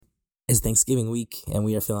It's Thanksgiving week, and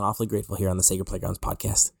we are feeling awfully grateful here on the Sacred Playgrounds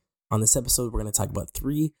podcast. On this episode, we're going to talk about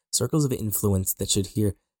 3 circles of influence that should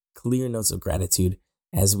hear clear notes of gratitude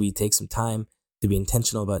as we take some time to be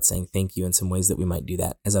intentional about saying thank you in some ways that we might do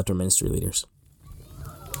that as outdoor ministry leaders.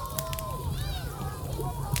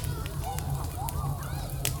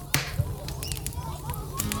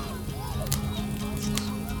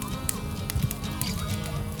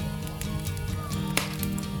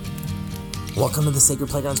 Welcome to the Sacred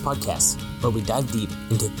Playgrounds podcast, where we dive deep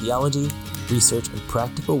into theology, research, and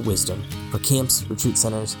practical wisdom for camps, retreat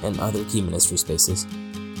centers, and other key ministry spaces.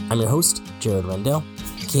 I'm your host, Jared Rendell,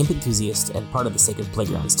 camp enthusiast and part of the Sacred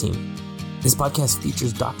Playgrounds team. This podcast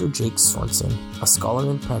features Dr. Jake Sorensen, a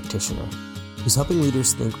scholar and practitioner who's helping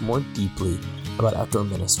leaders think more deeply about outdoor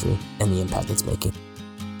ministry and the impact it's making.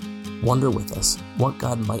 Wonder with us what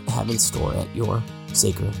God might have in store at your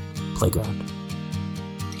sacred playground.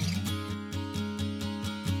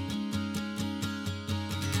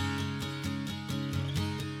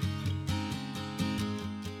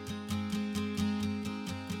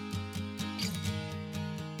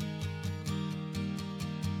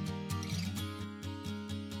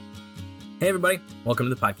 Hey everybody, welcome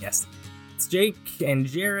to the podcast. It's Jake and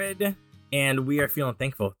Jared, and we are feeling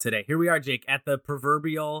thankful today. Here we are, Jake, at the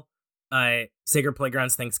proverbial Sacred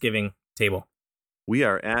Playgrounds Thanksgiving table. We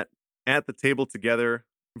are at the table together,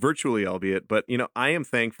 virtually albeit, but I am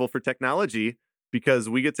thankful for technology because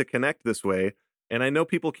we get to connect this way. And I know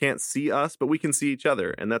people can't see us, but we can see each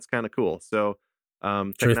other, and that's kind of cool. So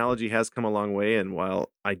technology has come a long way, and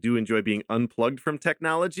while I do enjoy being unplugged from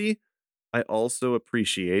technology, I also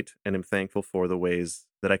appreciate and am thankful for the ways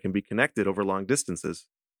that I can be connected over long distances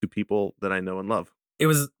to people that I know and love. It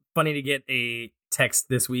was funny to get a text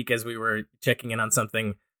this week as we were checking in on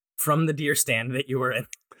something from the deer stand that you were in.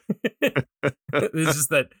 It was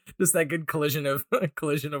just that good collision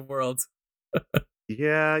of worlds.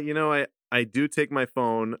 Yeah, I do take my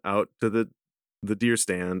phone out to the deer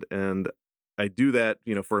stand, and I do that,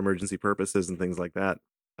 for emergency purposes and things like that.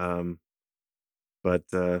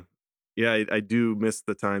 Yeah, I do miss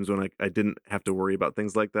the times when I didn't have to worry about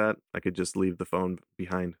things like that. I could just leave the phone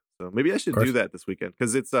behind. So maybe I should do that this weekend,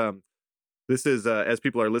 because it's this is as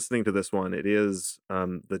people are listening to this one, it is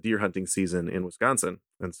the deer hunting season in Wisconsin,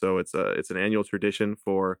 and so it's an annual tradition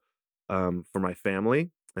for my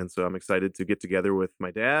family, and so I'm excited to get together with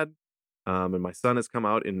my dad, and my son has come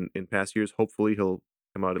out in past years. Hopefully he'll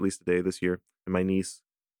come out at least a day this year, and my niece,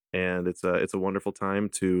 and it's a wonderful time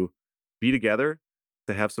to be together,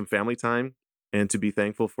 to have some family time, and to be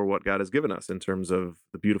thankful for what God has given us in terms of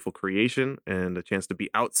the beautiful creation and a chance to be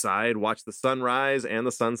outside, watch the sunrise and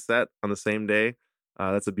the sunset on the same day.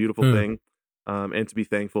 That's a beautiful thing. And to be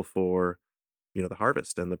thankful for, the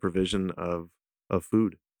harvest and the provision of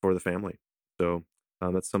food for the family. So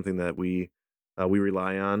that's something that we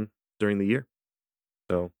rely on during the year.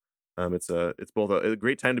 So it's both a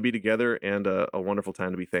great time to be together and a wonderful time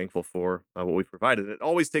to be thankful for what we've provided. It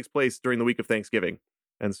always takes place during the week of Thanksgiving.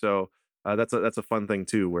 And so that's a fun thing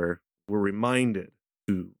too, where we're reminded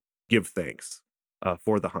to give thanks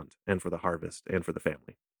for the hunt and for the harvest and for the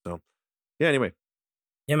family. So yeah, anyway.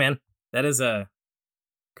 Yeah, man, that's an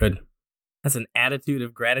attitude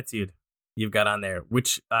of gratitude you've got on there,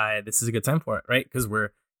 which this is a good time for it, right? Because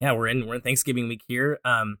we're in Thanksgiving week here.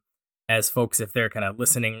 As folks, if they're kind of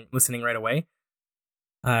listening right away,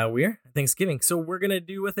 we're Thanksgiving. So we're going to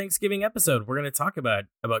do a Thanksgiving episode. We're going to talk about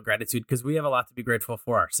gratitude, because we have a lot to be grateful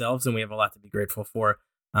for ourselves, and we have a lot to be grateful for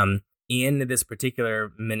in this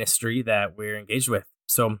particular ministry that we're engaged with.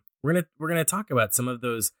 So we're going to talk about some of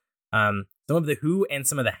those, some of the who and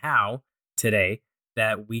some of the how today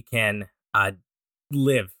that we can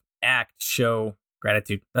live, act, show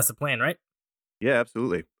gratitude. That's the plan, right? Yeah,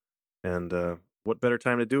 absolutely. And what better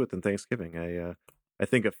time to do it than Thanksgiving? I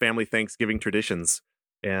think of family Thanksgiving traditions,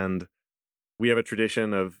 and we have a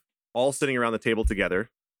tradition of all sitting around the table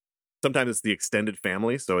together. Sometimes it's the extended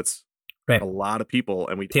family, so it's a lot of people,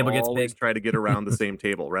 and we always try to get around the same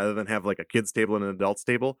table rather than have like a kids table and an adults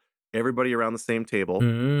table. Everybody around the same table.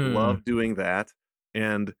 Love doing that.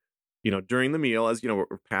 And during the meal, as we're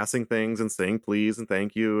passing things and saying please and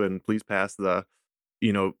thank you and please pass the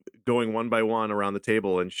going one by one around the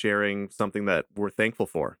table and sharing something that we're thankful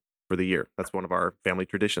for the year. That's one of our family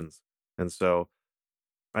traditions. And so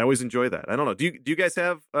I always enjoy that. I don't know. Do you guys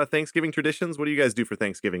have Thanksgiving traditions? What do you guys do for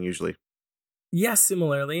Thanksgiving usually? Yeah,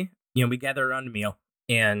 similarly, we gather around a meal,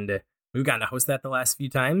 and we've gotten to host that the last few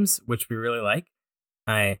times, which we really like.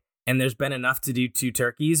 And there's been enough to do 2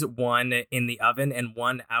 turkeys, one in the oven and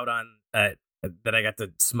one out on that I got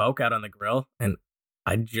to smoke out on the grill, and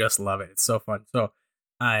I just love it. It's so fun. So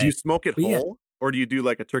do you smoke it whole? or do you do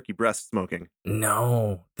like a turkey breast smoking?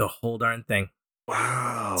 No, the whole darn thing. It's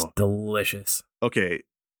Wow. delicious. Okay,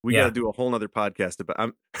 we got to Yeah. do a whole nother podcast about.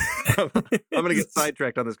 I'm gonna get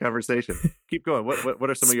sidetracked on this conversation. Keep going. What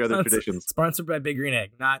are some of your other traditions? Sponsored by Big Green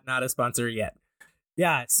Egg. Not a sponsor yet.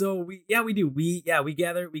 Yeah, so we do. We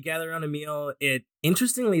gather on a meal. It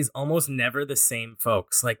interestingly is almost never the same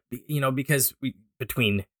folks. Like, because we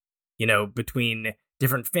between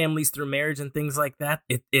different families through marriage and things like that,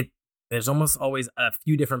 it there's almost always a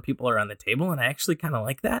few different people around the table, and I actually kind of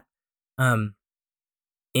like that.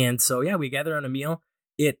 And so yeah, we gather on a meal.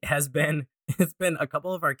 It has been it's been a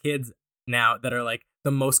couple of our kids now that are like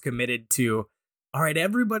the most committed to, all right,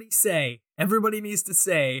 everybody needs to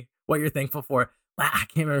say what you're thankful for. I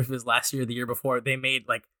can't remember if it was last year or the year before. They made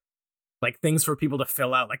like things for people to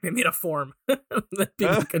fill out. Like they made a form that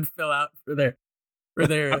people could fill out for their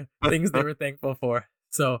things they were thankful for.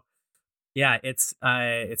 So yeah, it's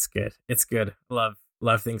good. It's good. Love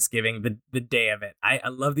Thanksgiving, the day of it. I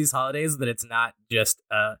love these holidays that it's not just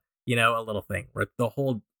a little thing where the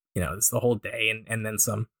whole it's the whole day and then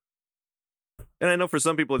some. And I know for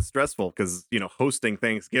some people it's stressful because hosting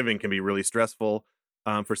Thanksgiving can be really stressful.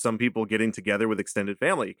 For some people, getting together with extended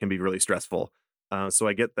family can be really stressful. So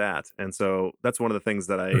I get that, and so that's one of the things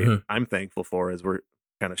that I'm thankful for, as we're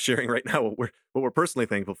kind of sharing right now what we're personally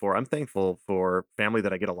thankful for. I'm thankful for family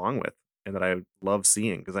that I get along with and that I love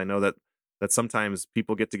seeing, because I know that sometimes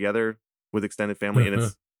people get together with extended family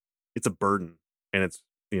and it's a burden, and it's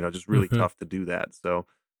just really tough to do that. So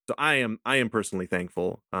I am personally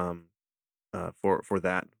thankful for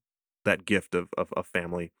that gift of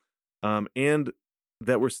family, and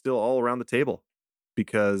that we're still all around the table,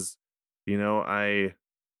 because I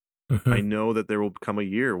know that there will come a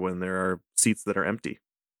year when there are seats that are empty,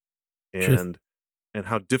 and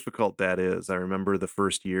how difficult that is. I remember the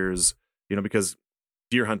first years, because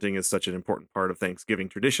deer hunting is such an important part of Thanksgiving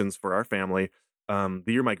traditions for our family. The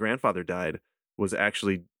year my grandfather died was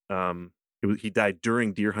actually he died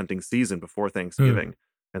during deer hunting season before Thanksgiving,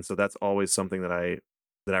 and so that's always something that I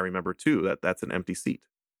remember too. That's an empty seat,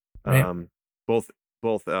 both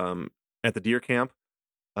at the deer camp,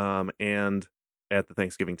 and at the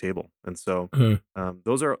Thanksgiving table. And so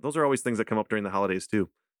those are always things that come up during the holidays too,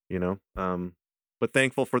 but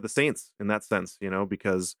thankful for the saints in that sense,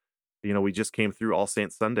 because we just came through All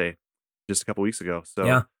Saints Sunday just a couple weeks ago.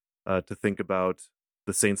 So to think about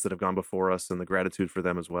the saints that have gone before us and the gratitude for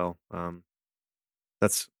them as well.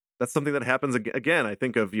 That's something that happens again. I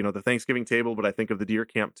think of, the Thanksgiving table, but I think of the deer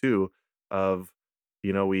camp too, of,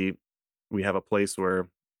 we have a place where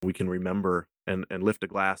we can remember and lift a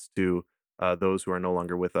glass to those who are no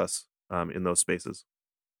longer with us in those spaces.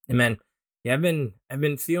 Amen. Yeah, I've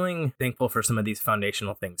been feeling thankful for some of these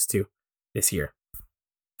foundational things too this year.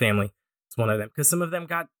 Family is one of them, because some of them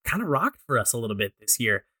got kind of rocked for us a little bit this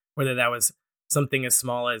year, whether that was something as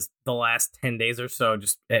small as the last 10 days or so,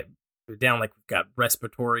 just down, like we've got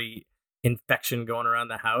respiratory infection going around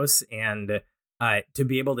the house, and to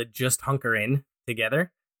be able to just hunker in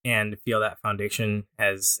together and feel that foundation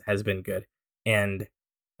has been good, and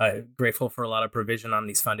grateful for a lot of provision on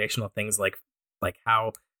these foundational things, like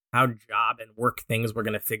how job and work things we're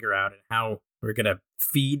going to figure out, and how we're going to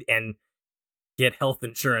feed and get health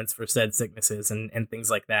insurance for said sicknesses and things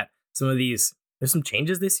like that. Some of these, there's some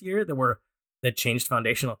changes this year that changed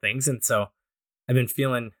foundational things, and so I've been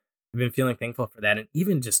feeling thankful for that. And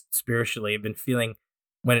even just spiritually, I've been feeling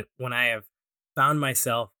when I have found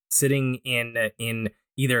myself sitting in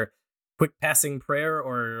either quick passing prayer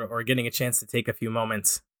or getting a chance to take a few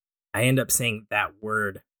moments, I end up saying that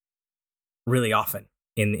word really often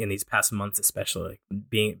in these past months, especially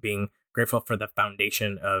being grateful for the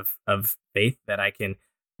foundation of faith, that I can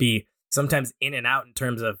be sometimes in and out in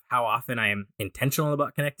terms of how often I am intentional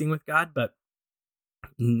about connecting with God, but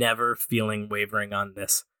never feeling wavering on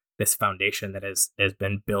this foundation that has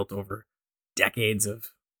been built over decades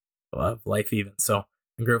of life even. So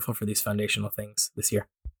I'm grateful for these foundational things this year.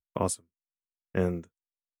 Awesome. And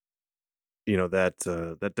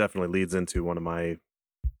that definitely leads into one of my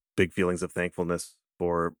big feelings of thankfulness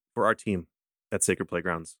for our team at Sacred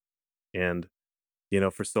Playgrounds. And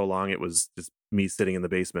for so long it was just me sitting in the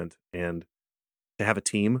basement, and to have a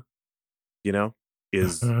team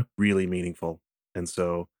is really meaningful. And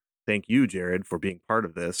so thank you, Jared, for being part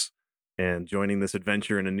of this and joining this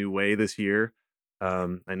adventure in a new way this year.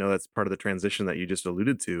 I know that's part of the transition that you just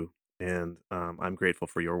alluded to, and I'm grateful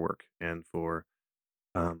for your work and for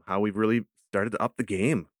how we've really started to up the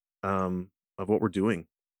game of what we're doing,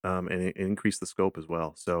 and increase the scope as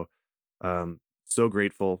well. So so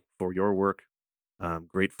grateful for your work.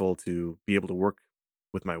 Grateful to be able to work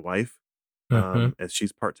with my wife as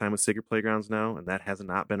she's part-time with Sacred Playgrounds now, and that has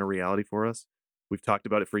not been a reality for us. We've talked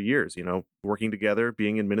about it for years, working together,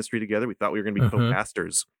 being in ministry together. We thought we were going to be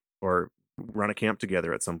co-pastors or run a camp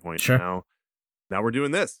together at some point. Sure. Now we're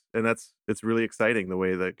doing this, and it's really exciting the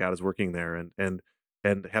way that God is working there, and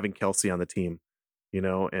having Kelsey on the team,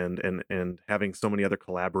 and having so many other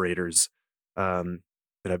collaborators that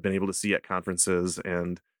I've been able to see at conferences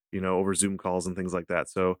and over Zoom calls and things like that.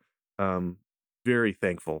 So very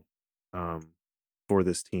thankful for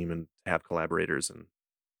this team and to have collaborators and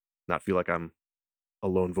not feel like I'm a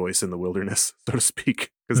lone voice in the wilderness, so to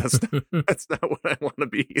speak, because that's not what I want to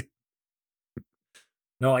be.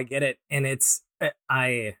 No, I get it. And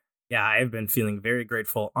I've been feeling very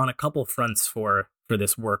grateful on a couple fronts for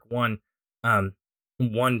this work. One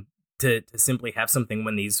to simply have something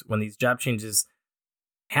when these job changes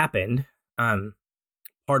happened,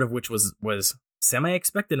 part of which was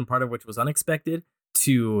semi-expected and part of which was unexpected,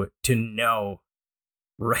 to know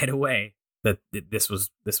right away that this was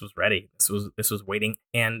ready. This was waiting,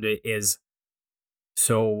 and it is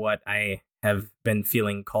so what I have been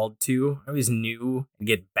feeling called to. I always knew I'd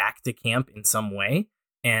get back to camp in some way.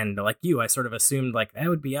 And like you, I sort of assumed like I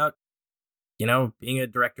would be out, being a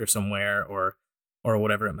director somewhere or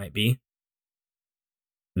whatever it might be.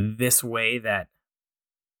 This way that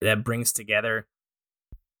brings together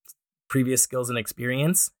previous skills and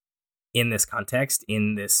experience in this context,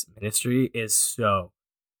 in this ministry, is so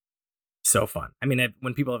fun. I mean,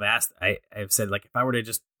 when people have asked, I've said, like, if I were to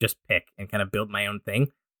just pick and kind of build my own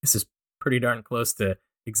thing, this is pretty darn close to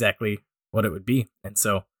exactly what it would be. And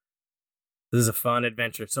so this is a fun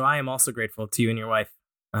adventure. So I am also grateful to you and your wife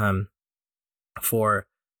for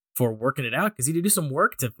working it out, because you need to do some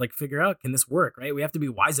work to like figure out, can this work, right? We have to be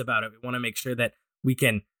wise about it. We want to make sure that we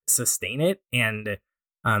can sustain it and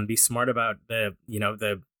be smart about the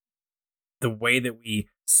way that we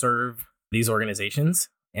serve these organizations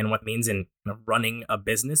and what it means in running a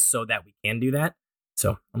business so that we can do that.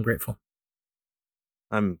 So I'm grateful.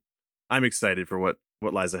 I'm excited for what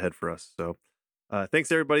lies ahead for us. So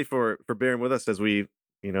thanks everybody for bearing with us as we,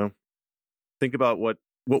 think about what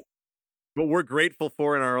we're grateful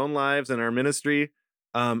for in our own lives and our ministry.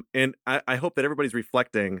 And I hope that everybody's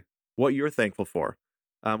reflecting what you're thankful for.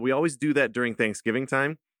 We always do that during Thanksgiving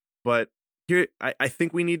time, but here I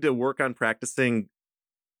think we need to work on practicing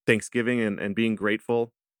Thanksgiving and being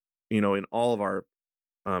grateful, in all of our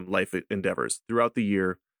life endeavors throughout the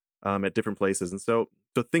year, at different places. And so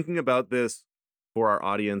thinking about this for our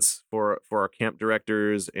audience, for our camp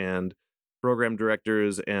directors and program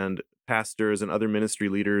directors and pastors and other ministry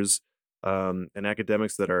leaders, and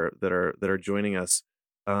academics that are joining us,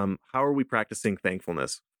 how are we practicing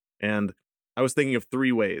thankfulness? And I was thinking of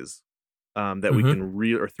three ways that we can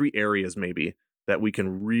or three areas maybe that we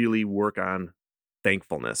can really work on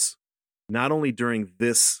thankfulness, not only during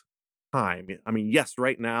this time. I mean, yes,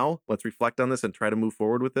 right now, let's reflect on this and try to move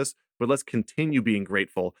forward with this, but let's continue being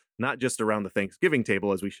grateful, not just around the Thanksgiving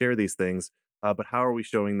table as we share these things, but how are we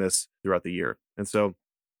showing this throughout the year? And so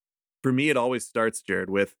for me, it always starts, Jared,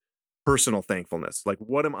 with personal thankfulness. Like,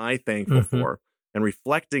 what am I thankful for? And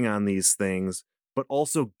reflecting on these things, but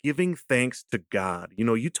also giving thanks to God.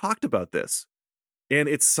 You talked about this, and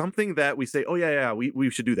it's something that we say, oh, yeah, we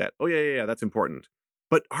should do that. Oh, yeah, that's important.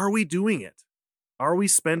 But are we doing it? Are we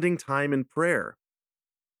spending time in prayer?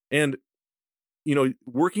 And,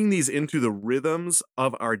 working these into the rhythms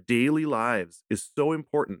of our daily lives is so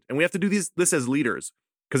important. And we have to do this as leaders,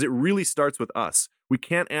 because it really starts with us. We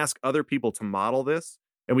can't ask other people to model this,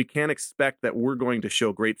 and we can't expect that we're going to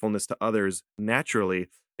show gratefulness to others naturally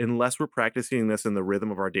unless we're practicing this in the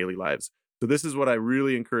rhythm of our daily lives. So this is what I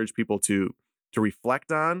really encourage people to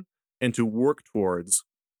reflect on and to work towards,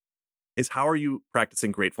 is how are you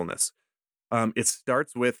practicing gratefulness? It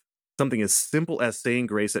starts with something as simple as saying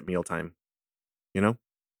grace at mealtime,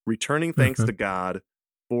 returning thanks to God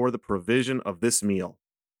for the provision of this meal.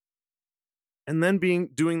 And then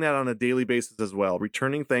doing that on a daily basis as well,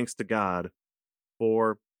 returning thanks to God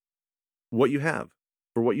for what you have,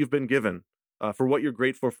 for what you've been given, for what you're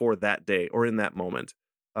grateful for that day or in that moment.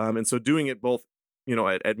 And so doing it both,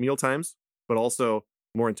 at meal times, but also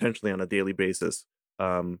more intentionally on a daily basis,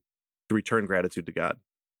 to return gratitude to God.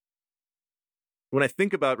 When I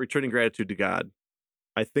think about returning gratitude to God,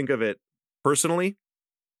 I think of it personally,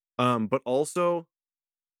 but also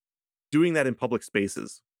doing that in public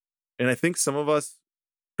spaces. And I think some of us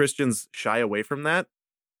Christians shy away from that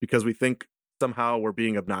because we think somehow we're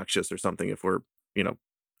being obnoxious or something if we're,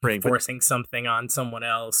 praying. Forcing something on someone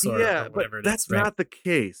else or whatever it is. That's not the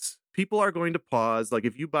case. People are going to pause. Like,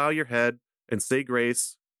 if you bow your head and say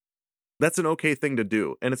grace, that's an okay thing to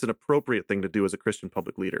do. And it's an appropriate thing to do as a Christian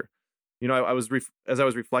public leader. As I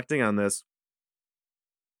was reflecting on this,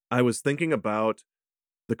 I was thinking about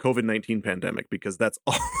the COVID-19 pandemic because that's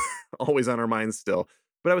always on our minds still.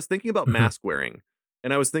 But I was thinking about Mhm. mask wearing,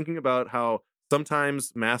 and I was thinking about how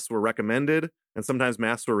sometimes masks were recommended and sometimes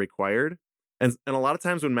masks were required. And a lot of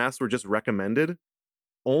times when masks were just recommended,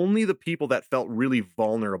 only the people that felt really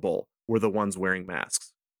vulnerable were the ones wearing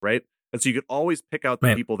masks, right? And so you could always pick out the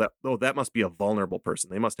Right. people that, oh, that must be a vulnerable person.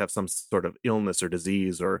 They must have some sort of illness or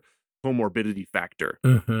disease or comorbidity factor.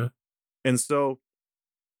 Hmm. And so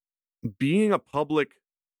being a public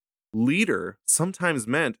leader sometimes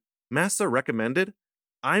meant masks are recommended.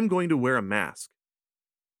 I'm going to wear a mask.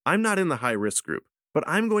 I'm not in the high risk group, but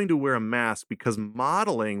I'm going to wear a mask because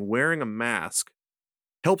modeling wearing a mask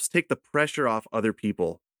helps take the pressure off other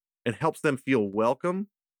people and helps them feel welcome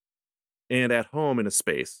and at home in a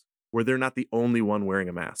space where they're not the only one wearing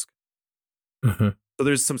a mask. Hmm. So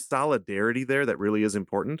there's some solidarity there that really is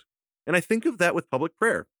important. And I think of that with public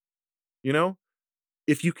prayer. You know,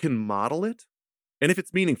 if you can model it and if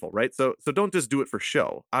it's meaningful, right? So don't just do it for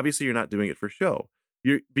show. Obviously you're not doing it for show.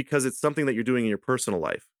 You're because it's something that you're doing in your personal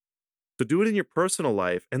life. So do it in your personal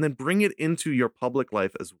life and then bring it into your public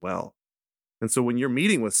life as well. And so when you're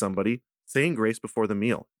meeting with somebody, saying grace before the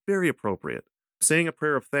meal, very appropriate. Saying a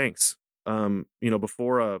prayer of thanks,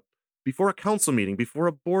 before a council meeting, before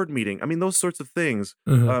a board meeting. I mean, those sorts of things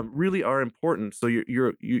Hmm. really are important. So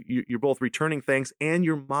you're both returning thanks and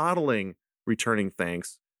you're modeling returning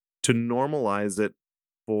thanks to normalize it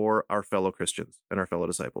for our fellow Christians and our fellow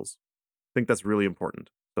disciples. I think that's really important.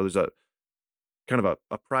 So there's a kind of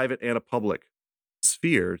a private and a public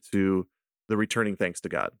sphere to the returning thanks to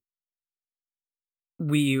God.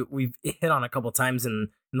 We've hit on a couple times in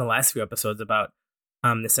the last few episodes about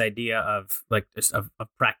this idea of like just of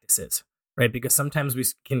practices, right? Because sometimes we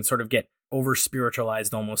can sort of get over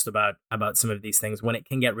spiritualized almost about some of these things when it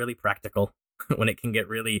can get really practical, when it can get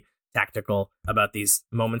really tactical about these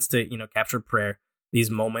moments to capture prayer, these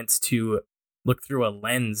moments to look through a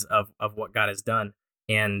lens of what God has done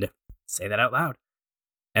and say that out loud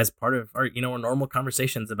as part of our normal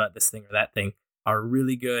conversations about this thing or that thing are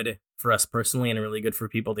really good for us personally and really good for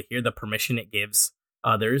people to hear. The permission it gives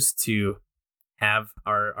others to have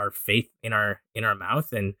our faith in our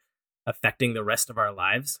mouth and affecting the rest of our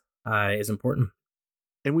lives is important.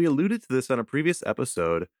 And we alluded to this on a previous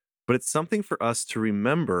episode, but it's something for us to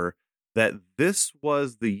remember that this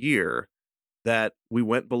was the year that we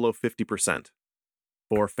went below 50%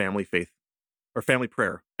 for family faith or family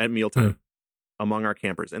prayer at Mm. mealtime among our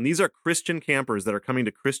campers. And these are Christian campers that are coming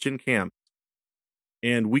to Christian camp.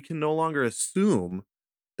 And we can no longer assume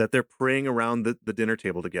that they're praying around the dinner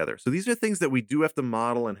table together. So these are things that we do have to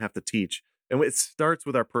model and have to teach. And it starts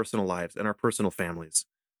with our personal lives and our personal families,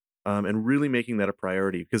 and really making that a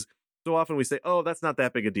priority. Because so often we say, oh, that's not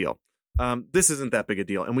that big a deal. This isn't that big a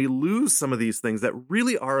deal. And we lose some of these things that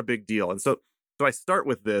really are a big deal. And so I start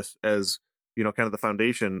with this as, kind of the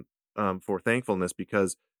foundation for thankfulness,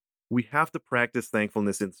 because we have to practice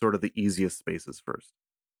thankfulness in sort of the easiest spaces first.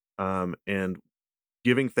 And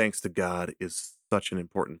giving thanks to God is such an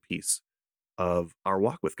important piece of our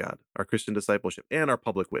walk with God, our Christian discipleship, and our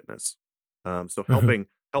public witness. So Hmm.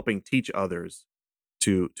 helping teach others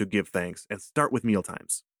to give thanks and start with meal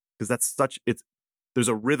times, because there's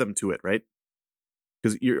a rhythm to it, right?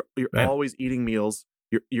 Because you're Right. always eating meals,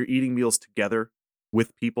 you're eating meals together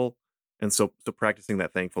with people, and so practicing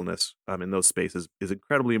that thankfulness in those spaces is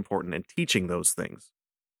incredibly important, and teaching those things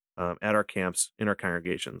at our camps, in our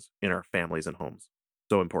congregations, in our families and homes,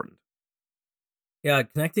 so important. Yeah,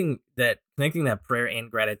 connecting that prayer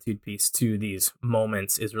and gratitude piece to these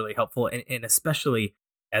moments is really helpful, and especially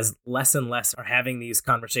as less and less are having these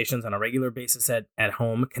conversations on a regular basis at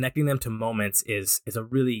home, connecting them to moments is a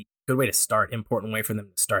really good way to start, important way for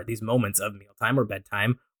them to start these moments of mealtime or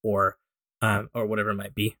bedtime or whatever it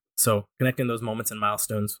might be. So connecting those moments and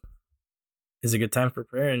milestones is a good time for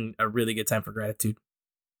prayer and a really good time for gratitude.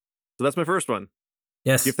 So that's my first one.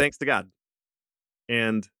 Give Yes. thanks to God,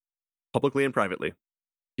 and publicly and privately,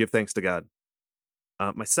 give thanks to God.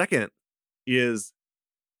 My second is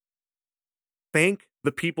thank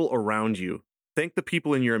the people around you. Thank the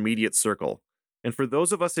people in your immediate circle. And for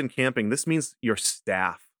those of us in camping, this means your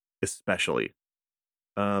staff, especially.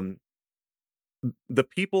 Um, the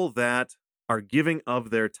people that are giving of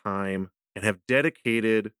their time and have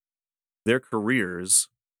dedicated their careers,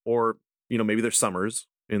 or maybe their summers,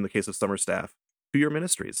 in the case of summer staff, to your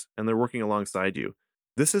ministries, and they're working alongside you.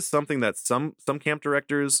 This is something that some camp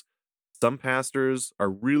directors, some pastors are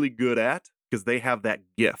really good at, because they have that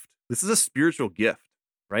gift. This is a spiritual gift,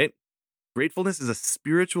 right? Gratefulness is a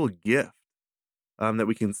spiritual gift. that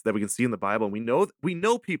we can see in the Bible. And we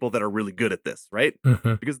know people that are really good at this, right?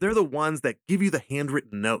 Mhm. Because they're the ones that give you the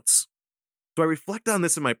handwritten notes. So I reflect on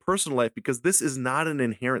this in my personal life because this is not an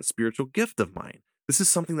inherent spiritual gift of mine. This is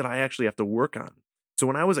something that I actually have to work on. So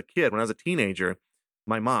when I was a kid, when I was a teenager,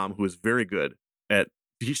 my mom, who is very good at,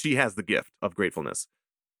 she has the gift of gratefulness.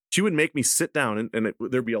 She would make me sit down and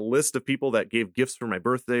there'd be a list of people that gave gifts for my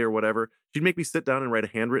birthday or whatever. She'd make me sit down and write a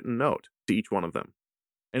handwritten note to each one of them.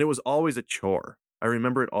 And it was always a chore. I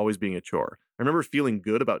remember it always being a chore. I remember feeling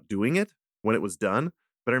good about doing it when it was done,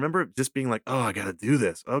 but I remember just being like, oh, I got to do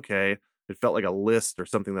this. Okay. It felt like a list or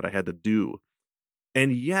something that I had to do.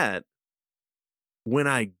 And yet, when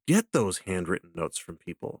I get those handwritten notes from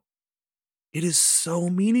people, it is so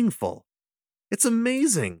meaningful. It's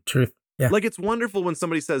amazing. Truth. Yeah. Like, it's wonderful when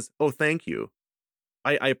somebody says, oh, thank you.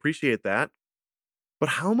 I appreciate that. But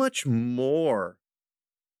how much more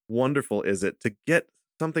wonderful is it to get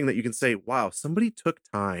something that you can say, wow, somebody took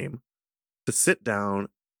time to sit down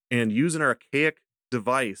and use an archaic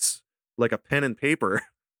device like a pen and paper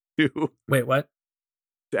to Wait, what?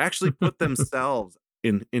 to actually put themselves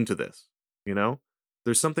into this, you know?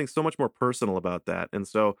 There's something so much more personal about that. And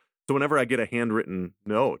so whenever I get a handwritten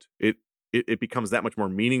note, it becomes that much more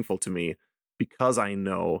meaningful to me because I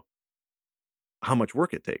know how much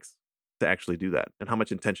work it takes to actually do that and how much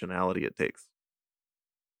intentionality it takes.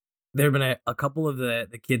 There have been a couple of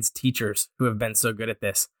the kids' teachers who have been so good at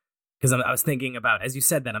this. Because I was thinking about, as you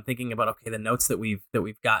said that, I'm thinking about, okay, the notes that we've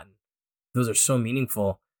gotten, those are so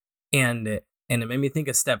meaningful. And it made me think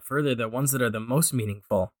a step further, the ones that are the most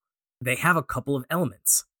meaningful, they have a couple of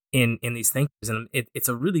elements in these thank yous. And it's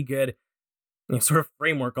a really good sort of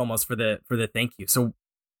framework almost for the thank you. So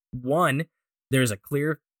one, there's a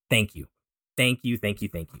clear thank you. Thank you, thank you,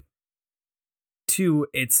 thank you. Two,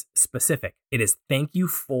 it's specific. It is thank you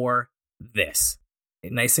for this.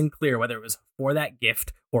 Nice and clear, whether it was for that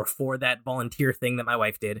gift or for that volunteer thing that my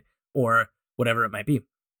wife did or whatever it might be.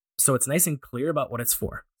 So it's nice and clear about what it's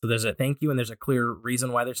for. So there's a thank you and there's a clear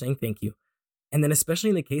reason why they're saying thank you. And then especially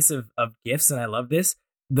in the case of gifts, and I love this,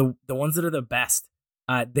 the ones that are the best,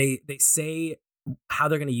 they say how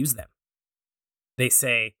they're going to use them. They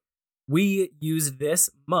say, we use this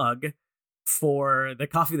mug for the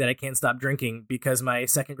coffee that I can't stop drinking because my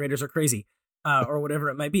second graders are crazy, or whatever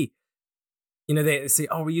it might be. They say,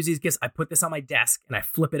 oh, we use these gifts. I put this on my desk and I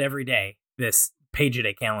flip it every day, this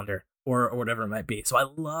page-a-day calendar or whatever it might be. So I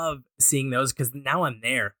love seeing those because now I'm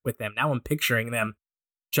there with them. Now I'm picturing them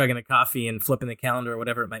chugging a coffee and flipping the calendar or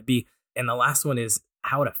whatever it might be. And the last one is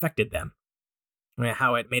how it affected them. I mean,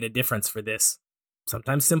 how it made a difference for this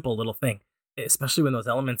sometimes simple little thing, especially when those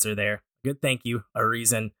elements are there. Good thank you, a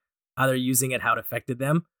reason, how they're using it, how it affected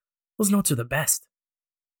them. Those notes are the best.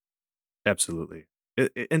 Absolutely.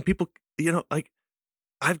 And people, like,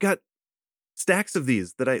 I've got stacks of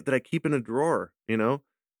these that I keep in a drawer,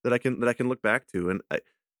 that I can look back to. And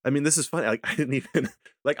I mean, this is funny. Like, I didn't even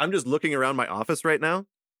like, I'm just looking around my office right now,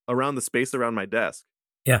 around the space around my desk.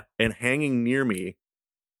 Yeah. And hanging near me,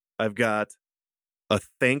 I've got a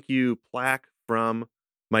thank you plaque from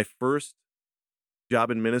my first job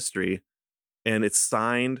in ministry, and it's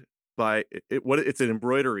signed by it's an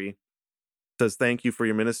embroidery. It says thank you for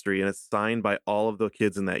your ministry, and it's signed by all of the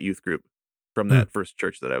kids in that youth group from that first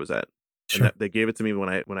church that I was at. Sure. And they gave it to me when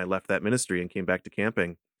I left that ministry and came back to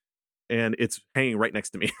camping, and it's hanging right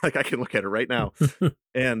next to me. Like, I can look at it right now.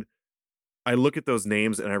 And I look at those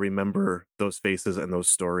names and I remember those faces and those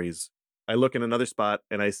stories. I look in another spot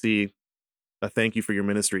and I see a thank you for your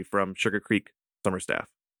ministry from Sugar Creek summer staff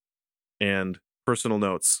and personal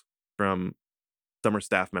notes from summer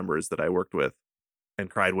staff members that I worked with and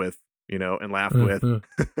cried with, and laughed with.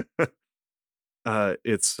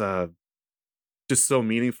 It's just so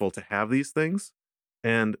meaningful to have these things.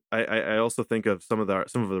 And I also think of some of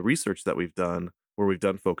the research that we've done where we've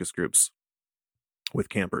done focus groups with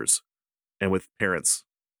campers and with parents,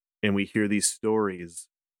 and we hear these stories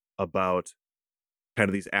about kind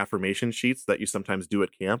of these affirmation sheets that you sometimes do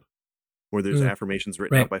at camp, where there's affirmations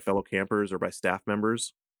written out by fellow campers or by staff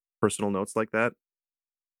members, personal notes like that.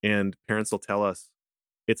 And parents will tell us,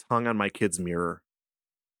 it's hung on my kid's mirror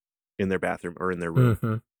in their bathroom or in their room,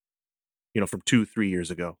 from 2-3 years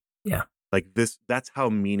ago. Yeah. Like this, that's how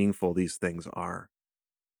meaningful these things are.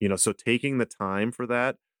 So taking the time for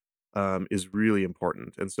that is really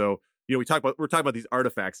important. And so, we're talking about these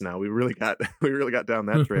artifacts now. We really got down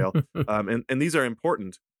that trail. And these are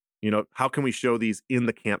important. How can we show these in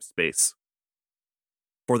the camp space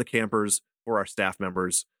for the campers, for our staff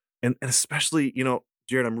members, and especially,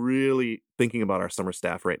 Jared, I'm really thinking about our summer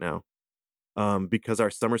staff right now, because our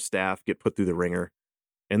summer staff get put through the ringer.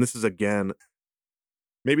 And this is, again,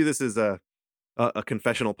 maybe this is a a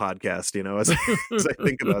confessional podcast, as I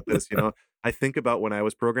think about this, I think about when I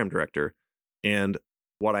was program director and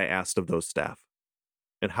what I asked of those staff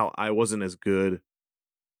and how I wasn't as good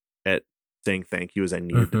at saying thank you as I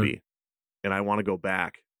needed to be. And I want to go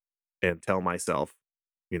back and tell myself,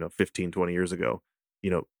 15, 20 years ago,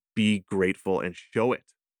 be grateful and show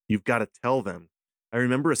it. You've got to tell them. I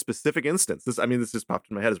remember a specific instance. This just popped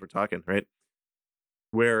in my head as we're talking, right?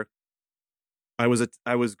 Where I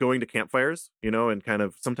was going to campfires, and kind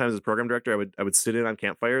of sometimes as program director, I would sit in on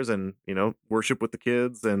campfires and, worship with the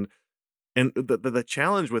kids. And the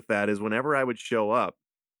challenge with that is whenever I would show up,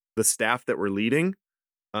 the staff that were leading,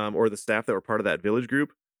 or the staff that were part of that village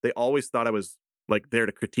group, they always thought I was like there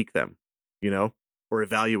to critique them, or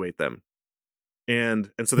evaluate them. And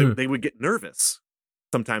so they would get nervous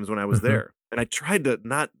sometimes when I was there. And I tried to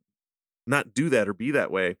not do that or be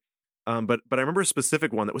that way. But I remember a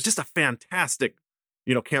specific one that was just a fantastic,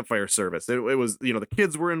 campfire service. It was, the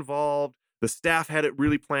kids were involved. The staff had it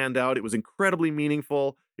really planned out. It was incredibly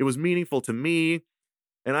meaningful. It was meaningful to me.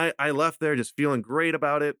 And I left there just feeling great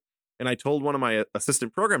about it. And I told one of my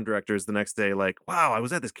assistant program directors the next day, like, wow, I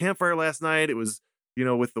was at this campfire last night. It was,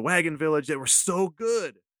 with the Wagon Village. They were so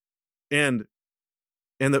good. And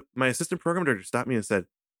my assistant program director stopped me and said,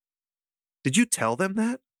 did you tell them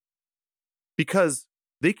that? Because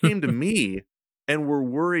they came to me and were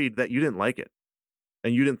worried that you didn't like it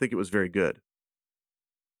and you didn't think it was very good.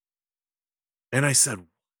 And I said,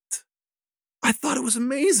 what? I thought it was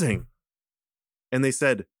amazing. And they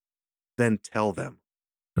said, then tell them.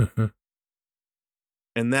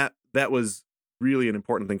 And that was really an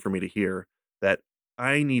important thing for me to hear, that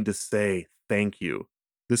I need to say, thank you.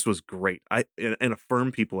 This was great. And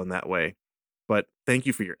affirm people in that way. But thank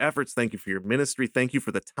you for your efforts. Thank you for your ministry. Thank you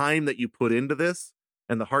for the time that you put into this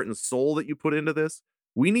and the heart and soul that you put into this.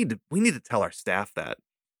 We need to tell our staff that.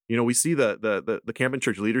 We see the Camp and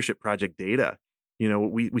Church Leadership Project data.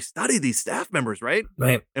 We study these staff members, right?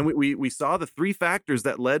 Right. And we saw the 3 factors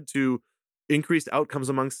that led to increased outcomes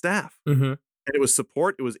among staff. And it was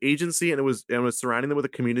support, it was agency, and it was surrounding them with a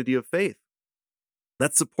community of faith.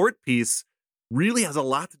 That support piece really has a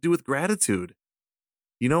lot to do with gratitude.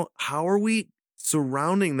 How are we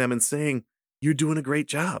surrounding them and saying, you're doing a great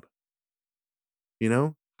job?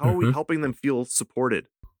 How are we helping them feel supported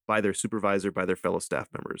by their supervisor, by their fellow staff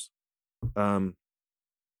members? So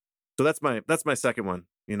that's my second one,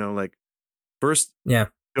 like, first,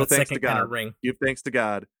 go thanks to God, ring. Give thanks to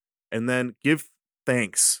God, and then give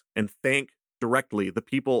thanks and thank directly the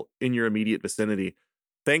people in your immediate vicinity.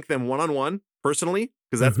 Thank them one-on-one, personally,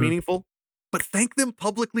 because that's meaningful, but thank them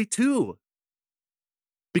publicly too,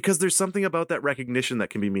 because there's something about that recognition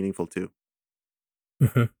that can be meaningful too.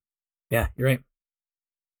 Yeah, you're right.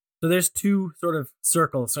 So there's 2 sort of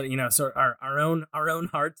circles, so our own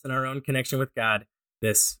hearts and our own connection with God.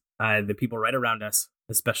 This the people right around us,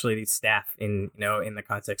 especially these staff in the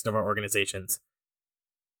context of our organizations.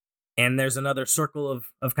 And there's another circle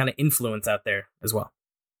of kind of influence out there as well.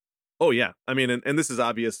 Oh yeah, I mean, and this is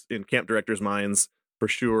obvious in camp directors' minds for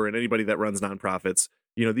sure, and anybody that runs nonprofits.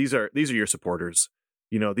 These are your supporters.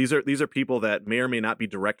 These are people that may or may not be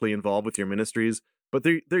directly involved with your ministries, but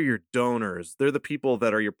they're your donors. They're the people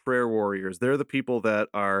that are your prayer warriors. They're the people that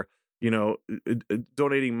are,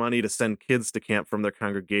 donating money to send kids to camp from their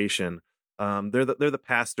congregation. They're the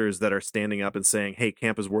pastors that are standing up and saying, "Hey,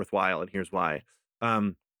 camp is worthwhile, and here's why."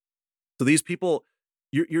 So these people,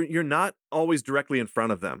 you're not always directly in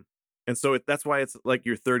front of them, and so that's why it's like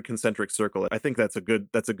your third concentric circle. I think that's a good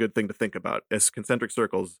thing to think about as concentric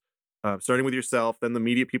circles. Starting with yourself, then the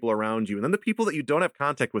immediate people around you, and then the people that you don't have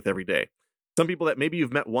contact with every day. Some people that maybe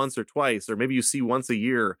you've met once or twice, or maybe you see once a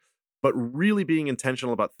year, but really being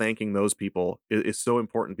intentional about thanking those people is so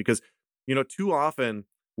important, because, too often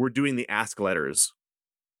we're doing the ask letters,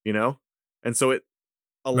 and so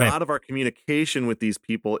a lot of our communication with these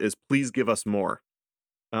people is, please give us more.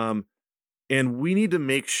 And we need to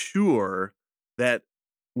make sure that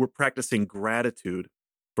we're practicing gratitude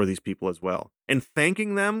for these people as well, and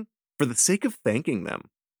thanking them for the sake of thanking them.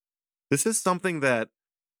 This is something that,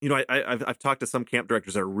 I've talked to some camp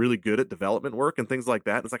directors that are really good at development work and things like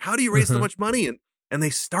that. It's like, how do you raise so much money? And they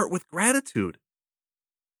start with gratitude.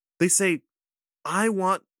 They say, I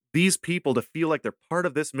want these people to feel like they're part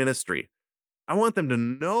of this ministry. I want them to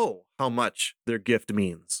know how much their gift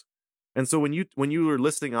means. And so when you were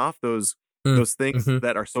listing off those things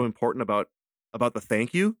that are so important about the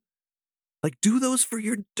thank you, like, do those for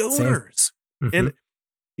your donors. And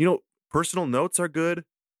personal notes are good,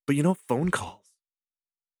 but phone calls.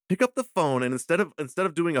 Pick up the phone, and instead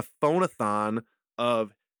of doing a phone-a-thon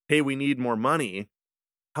of, hey, we need more money,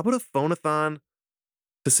 how about a phone-a-thon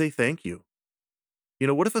to say thank you?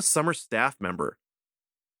 What if a summer staff member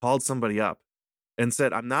called somebody up and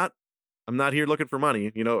said, I'm not here looking for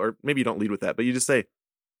money, or maybe you don't lead with that, but you just say,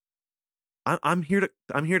 I'm here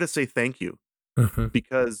to say thank you Mm-hmm.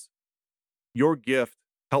 because your gift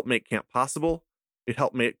helped make camp possible. It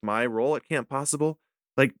helped make my role at camp possible.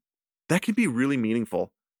 Like, that can be really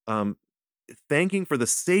meaningful. Thanking for the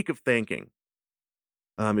sake of thanking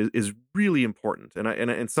is really important,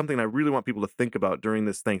 and something I really want people to think about during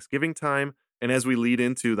this Thanksgiving time, and as we lead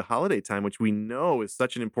into the holiday time, which we know is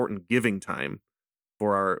such an important giving time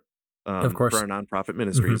for our Of course. nonprofit Mm-hmm.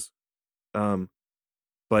 ministries.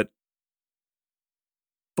 But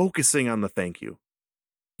focusing on the thank you.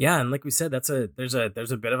 Yeah, and like we said, there's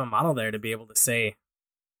a bit of a model there to be able to say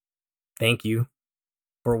thank you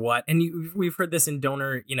for what, and we've heard this in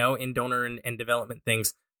donor, and development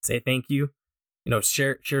things. Say thank you,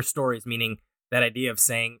 share stories, meaning that idea of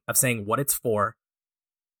saying what it's for,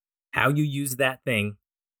 how you use that thing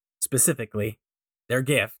specifically, their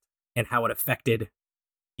gift, and how it affected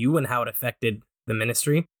you and how it affected the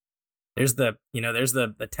ministry. There's the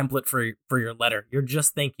template for your letter, your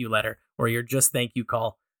just thank you letter, or your just thank you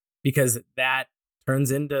call, because that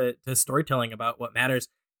turns into storytelling about what matters.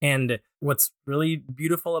 And what's really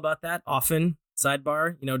beautiful about that, often,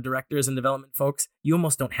 sidebar, directors and development folks, you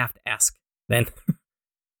almost don't have to ask then.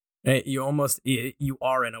 Right? You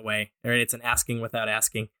are, in a way, right? It's an asking without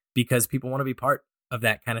asking, because people want to be part of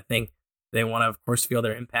that kind of thing. They want to, of course, feel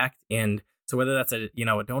their impact. And so whether that's a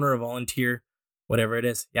donor, a volunteer, whatever it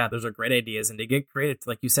is, yeah, those are great ideas. And to get creative,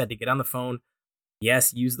 like you said, to get on the phone,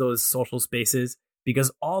 yes, use those social spaces,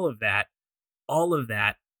 because all of that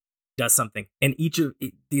does something. And each of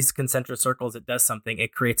these concentric circles, it does something.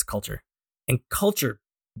 It creates culture, and culture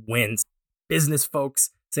wins. Business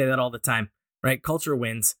folks say that all the time, right? Culture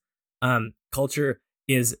wins. Culture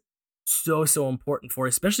is so important for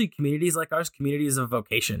especially communities like ours, communities of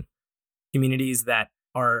vocation, communities that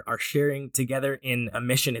are sharing together in a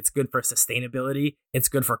mission. It's good for sustainability. It's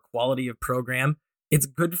good for quality of program. It's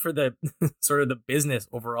good for the sort of the business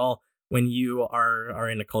overall when you are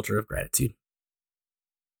in a culture of gratitude.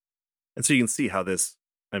 And so you can see how this,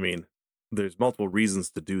 there's multiple reasons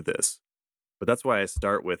to do this, but that's why I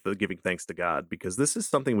start with giving thanks to God, because this is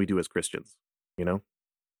something we do as Christians,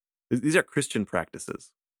 These are Christian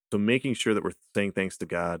practices. So making sure that we're saying thanks to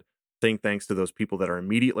God, saying thanks to those people that are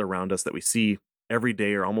immediately around us that we see every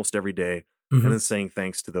day or almost every day, Mm-hmm. and then saying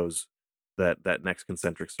thanks to those that next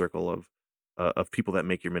concentric circle of people that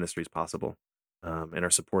make your ministries possible, and are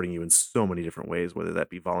supporting you in so many different ways, whether that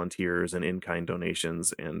be volunteers and in-kind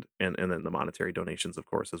donations and then the monetary donations, of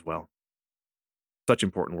course, as well. Such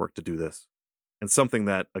important work to do this, and something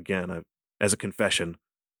that, again, as a confession,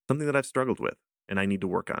 something that I've struggled with and I need to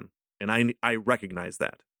work on, and I recognize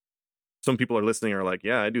that. Some people are listening are like,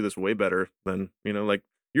 yeah, I do this way better than, like,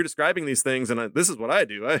 you're describing these things and this is what I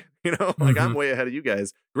do. Like, I'm way ahead of you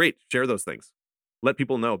guys. Great. Share those things. Let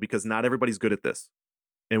people know, because not everybody's good at this.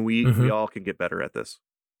 And we all can get better at this,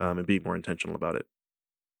 and be more intentional about it.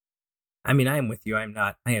 I am with you. I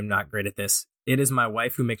am not great at this. It is my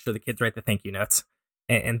wife who makes sure the kids write the thank you notes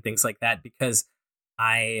and things like that, because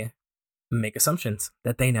I make assumptions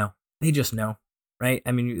that they know. They just know, right?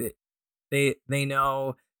 They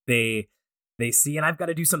know, they see, and I've got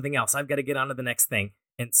to do something else. I've got to get on to the next thing.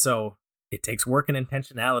 And so it takes work and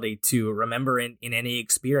intentionality to remember in any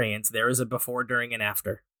experience, there is a before, during, and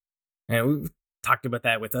after. And we've talked about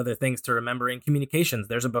that with other things to remember in communications.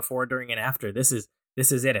 There's a before, during, and after. This is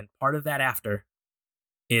it. And part of that after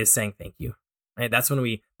is saying thank you. Right? That's when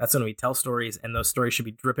we tell stories, and those stories should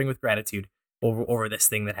be dripping with gratitude over this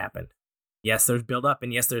thing that happened. Yes, there's build up,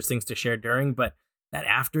 and yes, there's things to share during, but that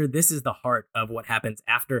after, this is the heart of what happens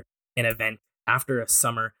after an event, after a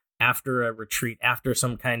summer, after a retreat, after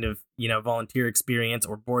some kind of, volunteer experience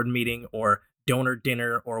or board meeting or donor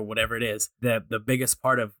dinner or whatever it is. The biggest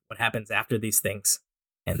part of what happens after these things,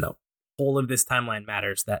 and the whole of this timeline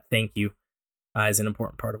matters, that thank you is an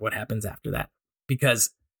important part of what happens after that.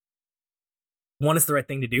 Because one, it's the right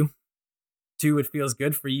thing to do. Two, it feels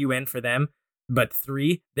good for you and for them. But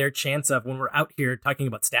three, their chance of, when we're out here talking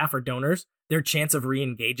about staff or donors, their chance of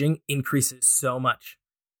re-engaging increases so much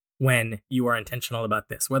when you are intentional about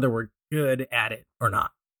this, whether we're good at it or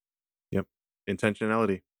not. Yep.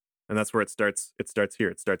 Intentionality. And that's where it starts. It starts here.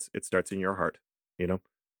 It starts in your heart,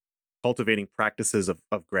 cultivating practices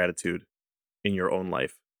of gratitude in your own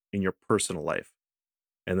life, in your personal life,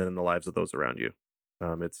 and then in the lives of those around you.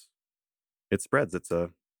 It spreads. It's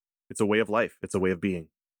a way of life. It's a way of being.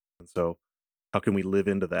 And so how can we live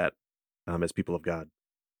into that as people of God?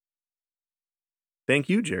 Thank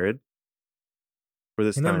you, Jared, for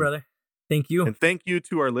this Amen, time. brother. Thank you. And thank you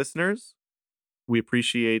to our listeners. we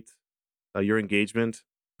appreciate your engagement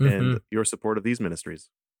and your support of these ministries.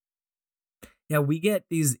 Yeah, we get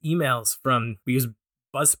these emails we use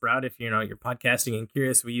Buzzsprout. If you're podcasting and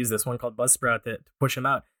curious, we use this one called Buzzsprout to push them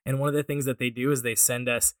out. And one of the things that they do is they send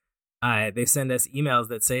us emails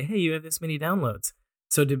that say, hey, you have this many downloads.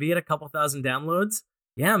 So to be at a couple thousand downloads,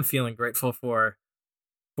 yeah, I'm feeling grateful for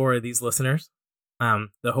these listeners.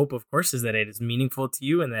 The hope, of course, is that it is meaningful to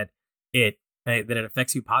you and that it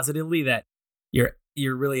affects you positively, that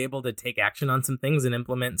you're really able to take action on some things and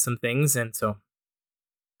implement some things. And so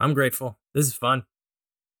I'm grateful. This is fun.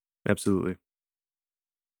 Absolutely.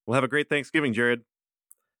 Well, have a great Thanksgiving, Jared.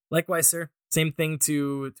 Likewise, sir. Same thing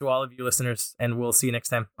to all of you listeners, and we'll see you next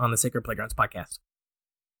time on the Sacred Playgrounds podcast.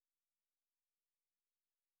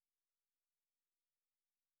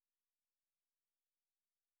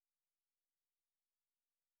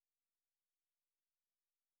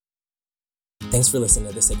 Thanks for listening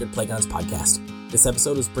to the Sacred Playgrounds podcast. This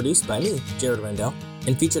episode was produced by me, Jared Rendell,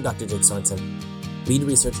 and featured Dr. Jake Sorensen, lead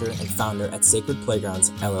researcher and founder at Sacred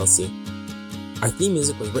Playgrounds, LLC. Our theme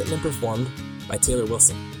music was written and performed by Taylor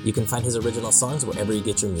Wilson. You can find his original songs wherever you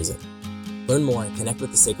get your music. Learn more and connect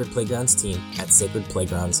with the Sacred Playgrounds team at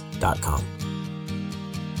sacredplaygrounds.com.